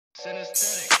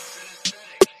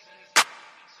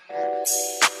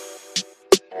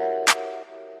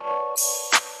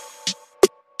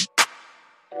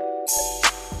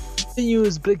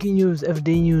Breaking news,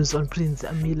 everyday news on Prince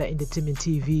Amila Entertainment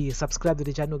TV. Subscribe to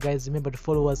the channel, guys. Remember to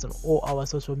follow us on all our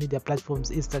social media platforms: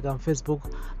 Instagram, Facebook,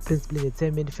 Prince Amila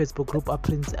Entertainment, Facebook group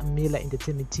Prince Amila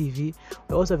Entertainment TV.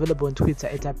 We're also available on Twitter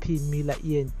at Mila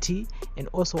ENT, and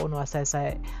also on our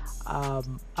side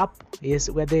app. Yes,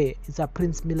 we're there. It's a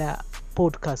Prince Mila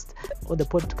podcast on the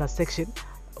podcast section.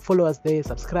 Follow us there,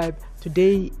 subscribe.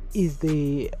 Today is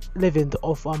the 11th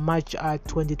of March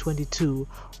 2022.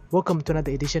 Welcome to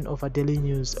another edition of our daily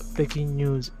news, breaking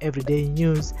news, everyday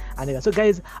news. And so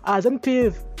guys, Zanu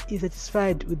Pf is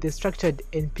satisfied with the structured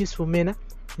and peaceful manner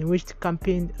in which the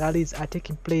campaign rallies are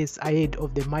taking place ahead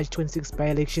of the March 26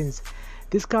 by-elections.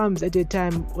 This comes at a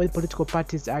time when political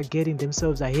parties are getting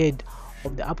themselves ahead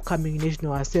of the upcoming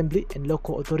National Assembly and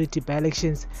local authority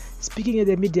by-elections. Speaking at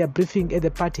the media briefing at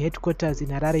the party headquarters in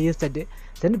Harare yesterday,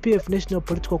 Zanu Pf National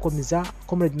Political Commissar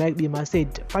Comrade Mike Bima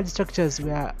said party structures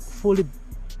were fully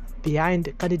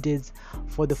behind candidates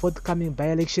for the forthcoming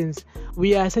by-elections.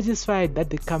 We are satisfied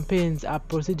that the campaigns are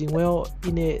proceeding well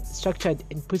in a structured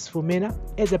and peaceful manner.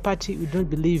 As a party, we don't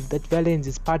believe that violence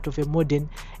is part of a modern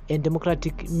and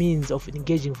democratic means of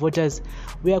engaging voters.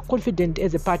 We are confident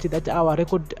as a party that our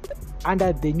record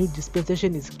under the new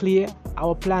dispensation is clear,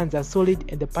 our plans are solid,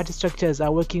 and the party structures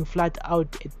are working flat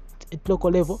out at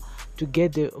local level to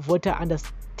get the voter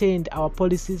understand our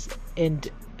policies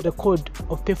and record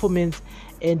of performance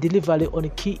and delivery on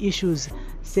key issues,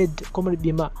 said Comrade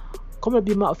Bima. Comrade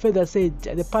Bima further said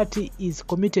the party is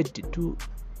committed to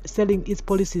selling its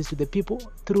policies to the people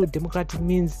through democratic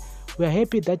means. We are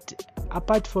happy that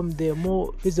apart from the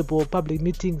more visible public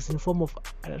meetings in form of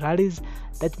rallies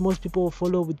that most people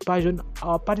follow with passion,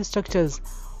 our party structures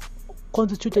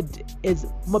constituted as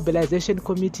mobilization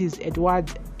committees at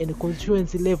ward and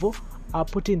constituency level are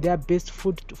putting their best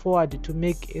foot forward to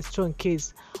make a strong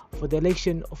case for the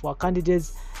election of our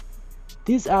candidates.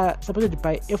 These are supported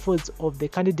by efforts of the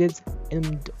candidates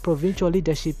and provincial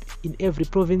leadership in every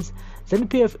province. Zanu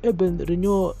Pf urban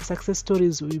renewal success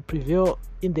stories will prevail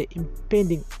in the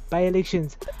impending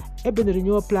by-elections. Urban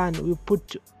renewal plan will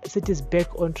put cities back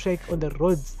on track on the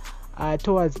roads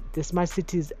towards the smart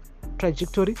cities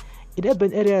trajectory. In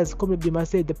urban areas, Comrade Bima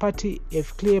said the party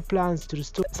have clear plans to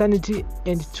restore sanity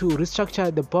and to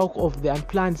restructure the bulk of the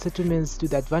unplanned settlements to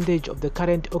the advantage of the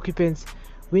current occupants.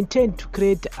 We intend to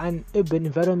create an urban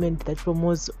environment that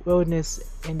promotes wellness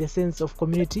and a sense of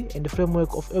community and a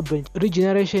framework of urban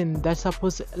regeneration that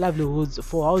supports livelihoods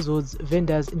for households,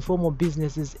 vendors, informal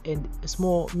businesses, and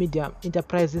small medium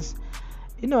enterprises.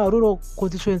 In our rural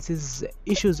constituencies,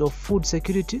 issues of food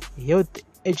security, health,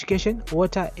 education,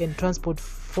 water, and transport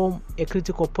form a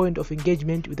critical point of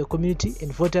engagement with the community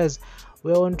and voters.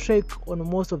 We are on track on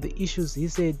most of the issues, he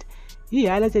said. He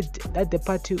highlighted that the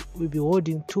party will be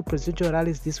holding 2 presidential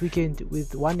rallies this weekend,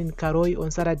 with one in Karoi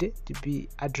on Saturday to be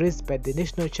addressed by the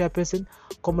national chairperson,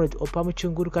 Comrade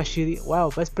Opamuchunguru Kashiri, while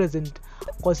Vice President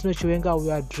Constantino Chiwenga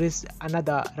will address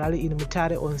another rally in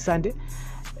Mutare on Sunday.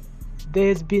 There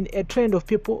has been a trend of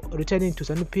people returning to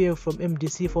Zanu Pf from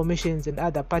MDC formations and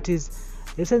other parties.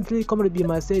 Recently, Comrade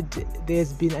Bima said there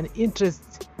has been an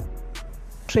interest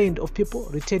trend of people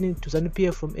returning to Zanu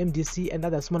Pf from MDC and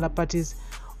other smaller parties.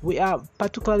 We are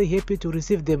particularly happy to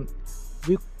receive them.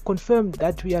 We confirm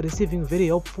that we are receiving very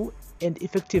helpful and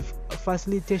effective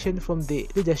facilitation from the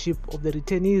leadership of the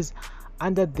returnees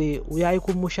under the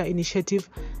Uyayikumusha initiative.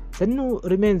 Zanu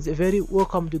remains very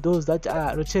welcome to those that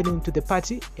are returning to the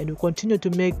party, and we continue to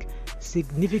make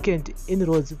significant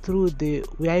inroads through the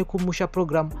Uyayikumusha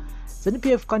program. Zanu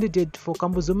Pf candidate for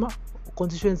Kambuzuma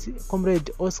constituency,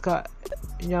 Comrade Oscar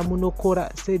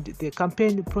Nyamunokora, said the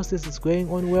campaign process is going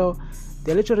on well.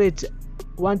 The electorate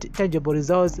want tangible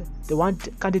results. They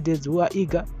want candidates who are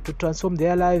eager to transform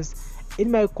their lives. In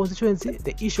my constituency,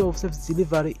 the issue of service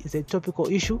delivery is a topical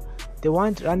issue. They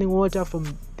want running water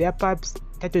from their pipes,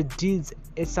 title deeds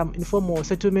at some informal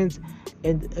settlements,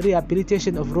 and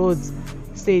rehabilitation of roads,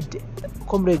 said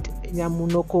Comrade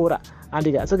Nyamunokora.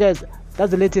 And so guys,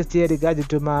 that's the latest here regarding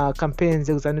to my campaigns.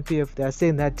 Zanu Pf, they are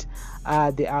saying that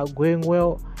they are going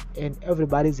well and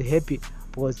everybody's happy,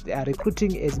 because they are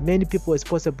recruiting as many people as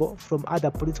possible from other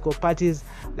political parties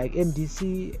like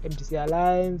MDC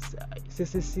Alliance,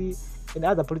 CCC, and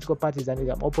other political parties and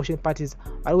opposition parties.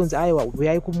 Alonzi aiwa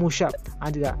uyayikumusha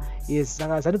and yes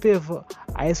Zanu Pf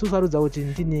ayesusarudza kuti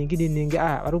ndiningi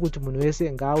vari kuti munhu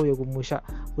wese ngaauye kumusha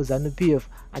kuZanu Pf,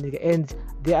 and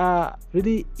they are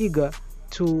really eager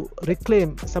to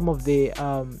reclaim some of the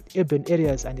urban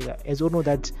areas. And as we know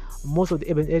that most of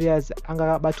the urban areas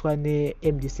angabatwa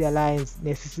ne-MDC alliance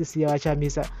ne-CCC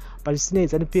yawachamisa, but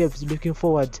Zanu Pf is looking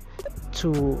forward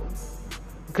to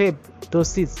grab those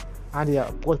seats. And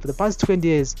because for the past 20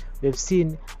 years we've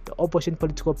seen the opposition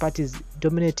political parties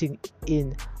dominating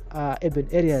in urban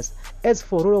areas. As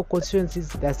for rural constituencies,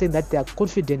 they are saying that they are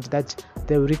confident that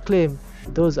they will reclaim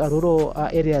those rural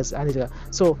areas. And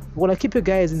so we're gonna keep you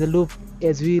guys in the loop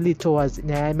as we lead towards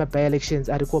Nyaima by-elections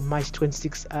at March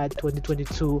 26,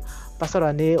 2022.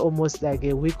 Pasarane almost like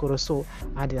a week or so,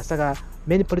 and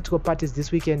many political parties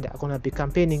this weekend are gonna be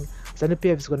campaigning. Zanu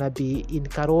Pf is gonna be in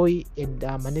Karoi and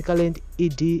Manicaland.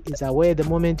 ED is away at the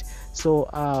moment. So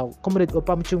Comrade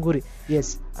Opam Chunguri,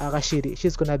 yes, Rashiri,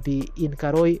 she's gonna be in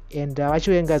Karoi, and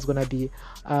Wachuenga is gonna be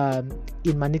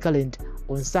in Manicaland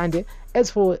on Sunday.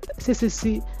 As for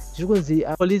CCC,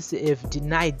 police have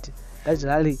denied that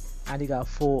rally and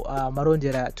for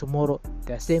Marondera tomorrow.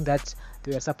 They are saying that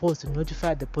they were supposed to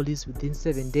notify the police within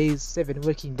 7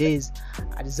 working days.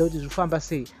 And so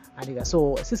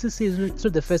CCC is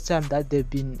not the first time that they've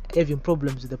been having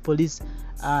problems with the police.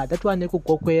 That one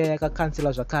cancel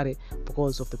Zakare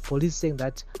because of the police saying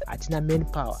that atina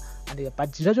manpower.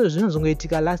 But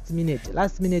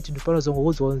last minute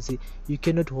you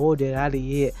cannot hold a rally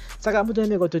here.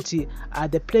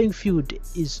 The playing field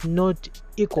is not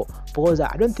equal because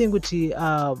I don't think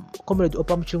Comrade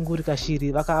Opam Chunguri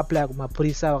Kashiri waka apply kuma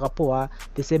polisa wakapoa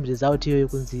the same result here.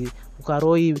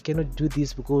 Ukaroi, we cannot do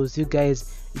this because you guys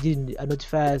didn't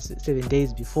notify us 7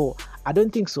 days before. I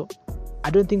don't think so. I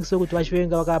don't think so. I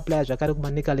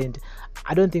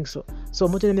don't think so. So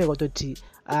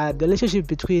the relationship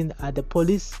between the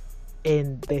police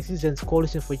and the Citizens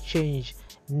Coalition for Change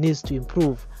needs to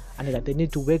improve, and they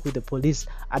need to work with the police.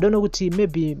 I don't know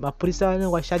maybe Mapolisa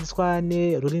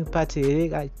ruling party,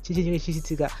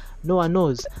 no one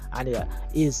knows, and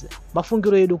is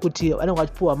Mafungiro Edukuti, I don't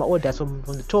want poor my orders from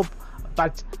the top,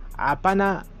 but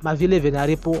apana mavile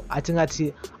venaripo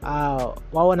atingati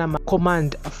waona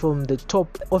command from the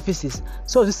top offices.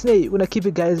 So this day we're gonna keep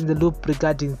you guys in the loop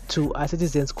regarding to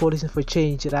Citizens Coalition for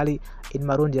Change rally in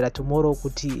Marondera tomorrow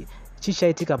kuti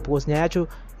chichaitika because nyayacho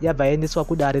yabaendeswa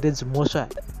kudarire dzimosva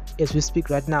as we speak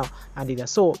right now. And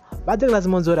so Badeglas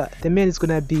Monzora, the man is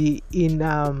gonna be in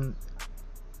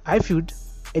Highfield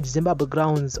at Zimbabwe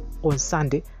grounds on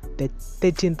Sunday, the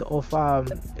 13th of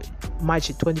March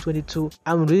 2022.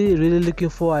 I'm really looking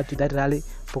forward to that rally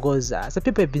because some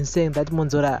people have been saying that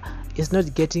Monzora is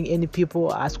not getting any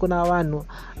people.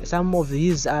 Some of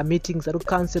his meetings are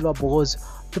cancelled because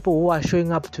people who are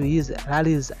showing up to his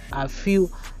rallies are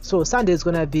few. So Sunday is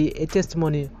going to be a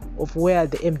testimony of where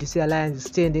the MDC Alliance is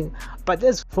standing. But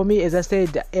as for me, as I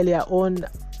said earlier on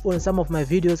some of my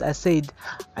videos, I said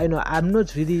I'm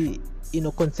not really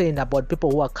concerned about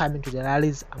people who are coming to the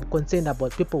rallies. I'm concerned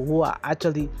about people who are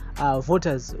actually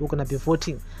voters who are going to be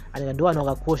voting and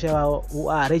who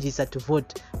are registered to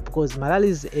vote, because my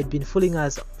rallies had been fooling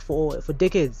us for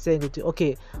decades, saying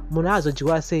okay, munazo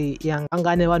jiwase yang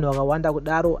angane wanu wakawanda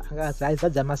kudaro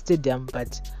angazadza stadium,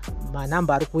 but my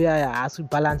number arikuya asu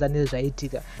balance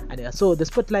nezvaitika. And so the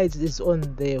spotlight is on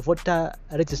the voter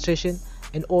registration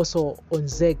and also on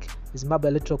ZEC, Zimbabwe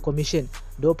Electoral Commission.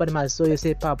 Ndo pani mazoyo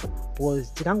sepapo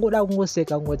because tikangoda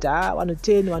kungoseka ngoti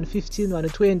 110 115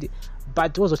 120,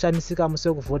 but wozoshamisika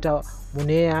museo kuvota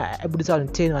muneya ebudisa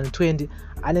 110 120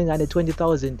 anenge ane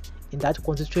 20,000 in that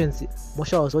constituency.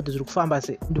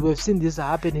 And we've seen this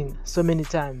happening so many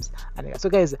times. And so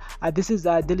guys, this is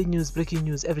daily news, breaking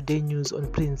news, everyday news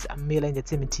on Prince Amila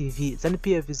Entertainment TV. Zanu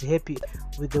Pf is happy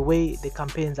with the way the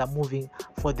campaigns are moving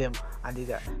for them. And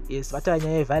yes,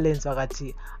 nyaye violence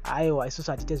wakati Iowa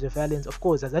associated with violence. Of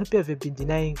course, Zanu Pf have been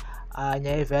denying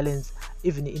nyaye violence.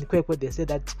 Even in Kwekwe, they say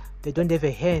that they don't have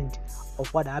a hand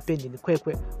of what happened in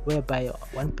Kwekwe, whereby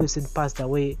one person passed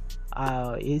away.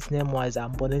 His name was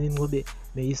Mboneni Ngube,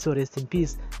 may he so rest in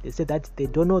peace. They said that they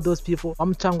don't know those people.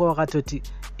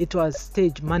 It was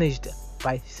stage managed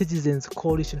by Citizens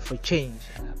Coalition for Change.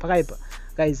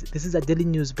 Guys, this is a daily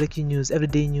news, breaking news,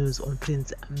 everyday news on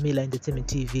Prince Amila Entertainment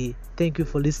TV. Thank you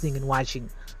for listening and watching.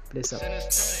 Bless up.